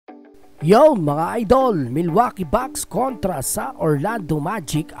Yown mga idol, Milwaukee Bucks kontra sa Orlando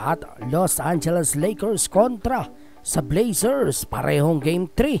Magic at Los Angeles Lakers kontra sa Blazers, parehong Game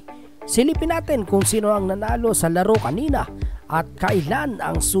 3. Silipin natin kung sino ang nanalo sa laro kanina at kailan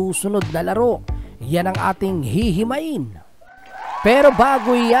ang susunod na laro. Yan ang ating hihimain. Pero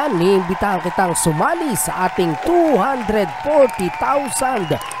bago yan, niimbitahan kitang sumali sa ating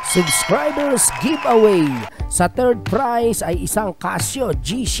 240,000 subscribers giveaway. Sa third prize ay isang Casio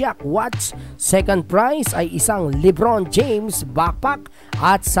G-Shock watch, second prize ay isang LeBron James backpack,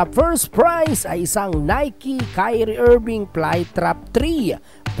 at sa first prize ay isang Nike Kyrie Irving Flytrap 3.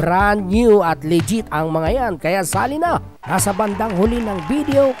 Brand new at legit ang mga yan, kaya sali na! Nasa bandang huli ng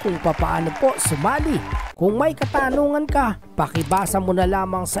video kung papaano po sumali. Kung may katanungan ka, pakibasa mo na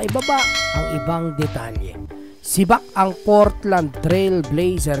lamang sa ibaba ang ibang detalye. Sibak ang Portland Trail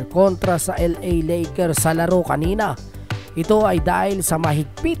Blazer kontra sa LA Lakers sa laro kanina. Ito ay dahil sa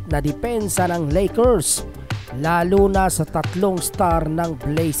mahigpit na depensa ng Lakers, lalo na sa tatlong star ng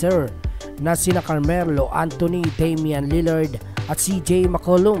Blazer na sina Carmelo Anthony, Damian Lillard at CJ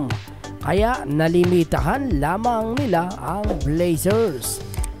McCollum. Kaya nalimitahan lamang nila ang Blazers.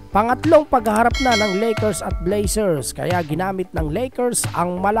 Pangatlong pagharap na ng Lakers at Blazers, kaya ginamit ng Lakers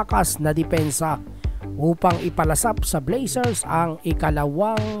ang malakas na depensa upang ipalasap sa Blazers ang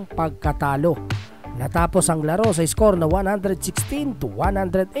ikalawang pagkatalo. Natapos ang laro sa score na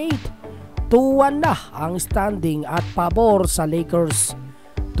 116-108. 2-1 na ang standing at pabor sa Lakers.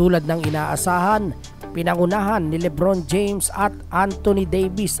 Tulad ng inaasahan, pinangunahan ni LeBron James at Anthony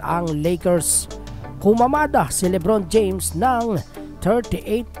Davis ang Lakers. Kumamada si LeBron James ng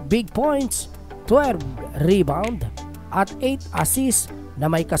 38 big points, 12 rebound at 8 assists na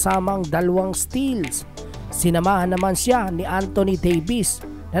may kasamang 2 steals. Sinamahan naman siya ni Anthony Davis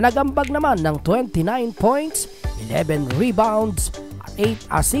na nagambag naman ng 29 points, 11 rebounds at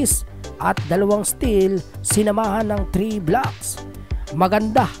 8 assists at 2 steal, sinamahan ng 3 blocks.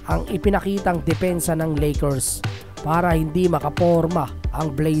 Maganda ang ipinakitang depensa ng Lakers para hindi makaporma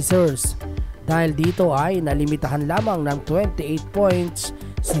ang Blazers. Dahil dito ay nalimitahan lamang ng 28 points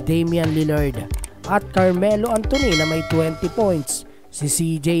si Damian Lillard at Carmelo Anthony na may 20 points. Si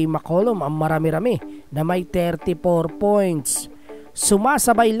CJ McCollum ang marami-rami na may 34 points.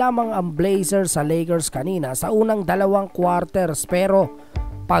 Sumasabay lamang ang Blazers sa Lakers kanina sa unang 2 quarters, pero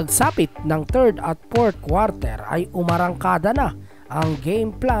pagsapit ng third at fourth quarter ay umarangkada na ang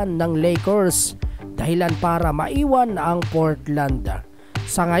game plan ng Lakers, dahilan para maiwan ang Portland.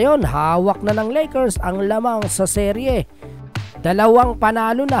 Sa ngayon, hawak na ng Lakers ang lamang sa serye. 2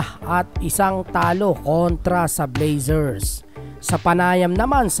 panalo na at 1 talo kontra sa Blazers. Sa panayam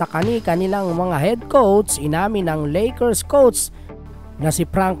naman sa kanilang mga head coach, inamin ng Lakers coach na si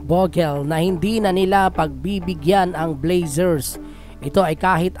Frank Vogel na hindi na nila pagbibigyan ang Blazers. Ito ay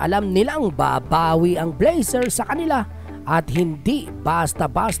kahit alam nilang babawi ang Blazers sa kanila at hindi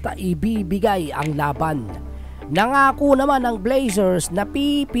basta-basta ibibigay ang laban. Nangako naman ang Blazers na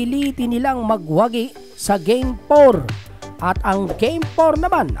pipilitin nilang magwagi sa Game 4 at ang Game 4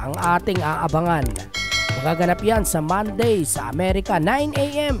 naman ang ating aabangan. Magaganap yan sa Monday sa Amerika, 9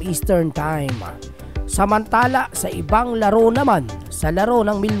 AM Eastern Time. Samantala sa ibang laro naman, sa laro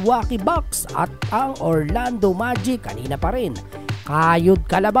ng Milwaukee Bucks at ang Orlando Magic, kanina pa rin, kayod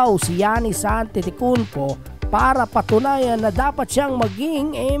kalabaw si Giannis Antetokounmpo para patunayan na dapat siyang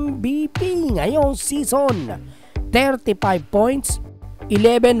maging MVP ngayong season. 35 points,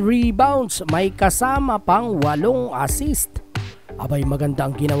 11 rebounds, may kasama pang 8 assist. Abay, maganda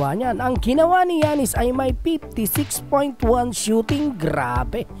ang ginawa niyan. Ang ginawa ni Giannis ay may 56.1 shooting,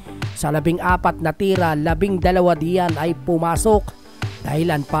 grabe. Sa 14 na tira, 12 diyan ay pumasok,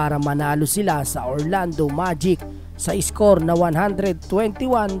 dahilan para manalo sila sa Orlando Magic sa score na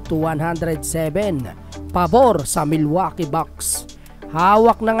 121-107. Pabor sa Milwaukee Bucks.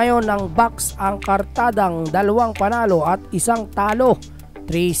 Hawak na ngayon ng Bucks ang kartadang 2 panalo at 1 talo.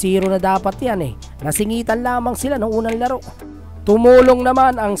 3-0 na dapat yan eh. Nasingitan lamang sila noong unang laro. Tumulong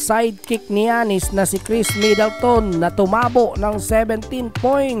naman ang sidekick ni Giannis na si Chris Middleton na tumabo ng 17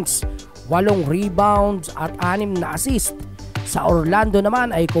 points, 8 rebounds at 6 na assist. Sa Orlando naman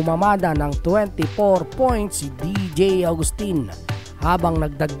ay kumamada ng 24 points si DJ Augustin, habang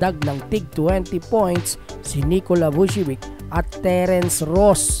nagdagdag ng tig 20 points si Nikola Vucevic at Terrence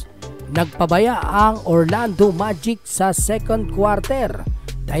Ross. Nagpabaya ang Orlando Magic sa second quarter,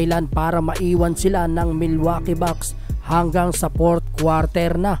 dahilan para maiwan sila ng Milwaukee Bucks hanggang sa fourth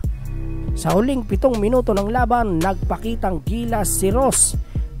quarter na. Sa huling 7 minuto ng laban, nagpakitang gilas si Ross,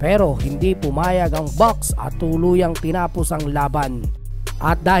 pero hindi pumayag ang Bucks at tuluyang tinapos ang laban.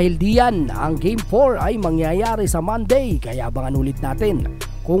 At dahil diyan, ang Game 4 ay mangyayari sa Monday, kaya abangan ulit natin.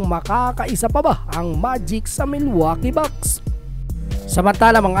 kung makakaisa pa ba ang Magic sa Milwaukee Bucks.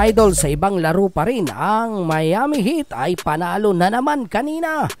 Samantala mga idol, sa ibang laro pa rin, ang Miami Heat ay panalo na naman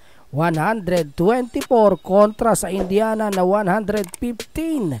kanina. 124 kontra sa Indiana na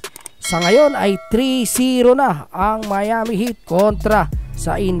 115. Sa ngayon ay 3-0 na ang Miami Heat kontra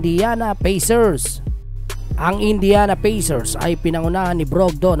sa Indiana Pacers. Ang Indiana Pacers ay pinangunahan ni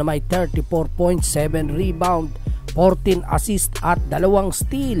Brogdon na may 34 points, 7 rebound, 14 assist at 2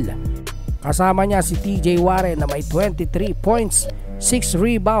 steal. Kasama niya si TJ Warren na may 23 points, 6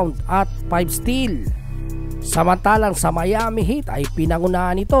 rebound at 5 steal. Samantalang sa Miami Heat ay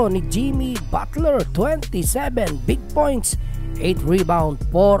pinangunahan ito ni Jimmy Butler, 27 big points, 8 rebound,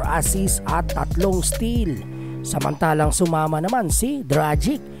 4 assist at 3 steal. Samantalang sumama naman si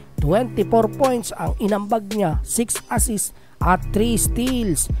Dragic, 24 points ang inambag niya, 6 assists at 3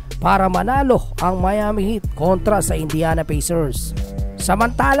 steals para manalo ang Miami Heat kontra sa Indiana Pacers.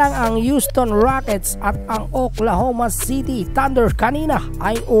 Samantalang ang Houston Rockets at ang Oklahoma City Thunder kanina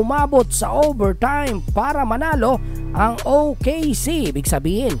ay umabot sa overtime para manalo ang OKC. Ibig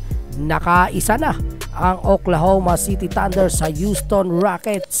sabihin, nakaisa na ang Oklahoma City Thunder sa Houston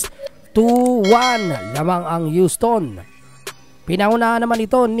Rockets. 2-1 lamang ang Houston. Pinaunahan naman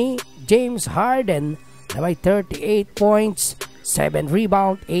ito ni James Harden na may 38 points, 7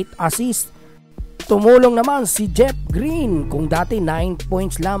 rebound, 8 assists. Tumulong naman si Jeff Green. Kung dati 9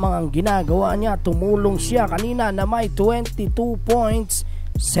 points lamang ang ginagawa niya, tumulong siya kanina na may 22 points,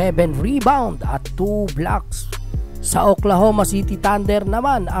 7 rebound at 2 blocks. Sa Oklahoma City Thunder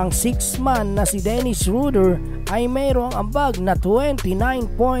naman, ang 6-man na si Dennis Schroeder ay mayroong ambag na 29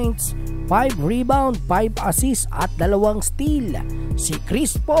 points, 5 rebound, 5 assists at 2 steal. Si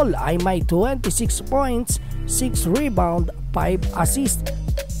Chris Paul ay may 26 points, 6 rebound, 5 assists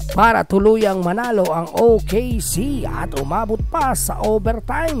para tuluyang manalo ang OKC at umabot pa sa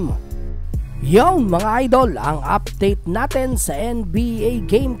overtime. Yown mga idol, ang update natin sa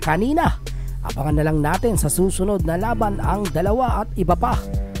NBA game kanina. Abangan na lang natin sa susunod na laban ang dalawa at iba pa.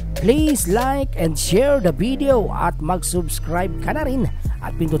 Please like and share the video at mag-subscribe ka na rin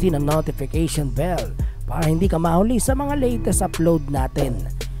at pindutin ang notification bell para hindi ka mahuli sa mga latest upload natin.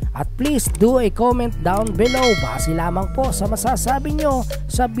 At please do a comment down below base lamang po sa masasabi nyo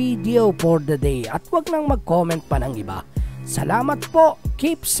sa video for the day at wag nang mag-comment pa ng iba. Salamat po,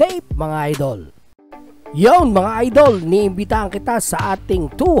 keep safe mga idol. Yown mga idol, niimbitahan kita sa ating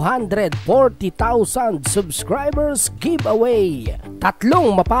 240,000 subscribers giveaway. 3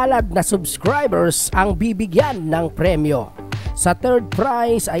 mapalad na subscribers ang bibigyan ng premyo. Sa third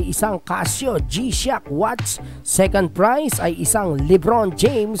prize ay isang Casio G-Shock watch, second prize ay isang LeBron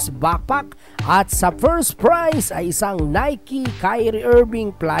James backpack, at sa first prize ay isang Nike Kyrie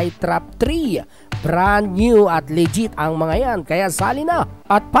Irving Flytrap 3. Brand new at legit ang mga yan, kaya sali na.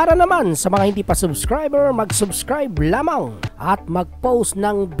 At para naman sa mga hindi pa subscriber, mag-subscribe lamang at mag-post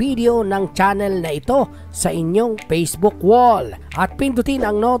ng video ng channel na ito sa inyong Facebook wall at pindutin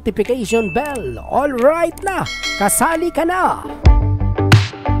ang notification bell. Alright na, kasali ka na!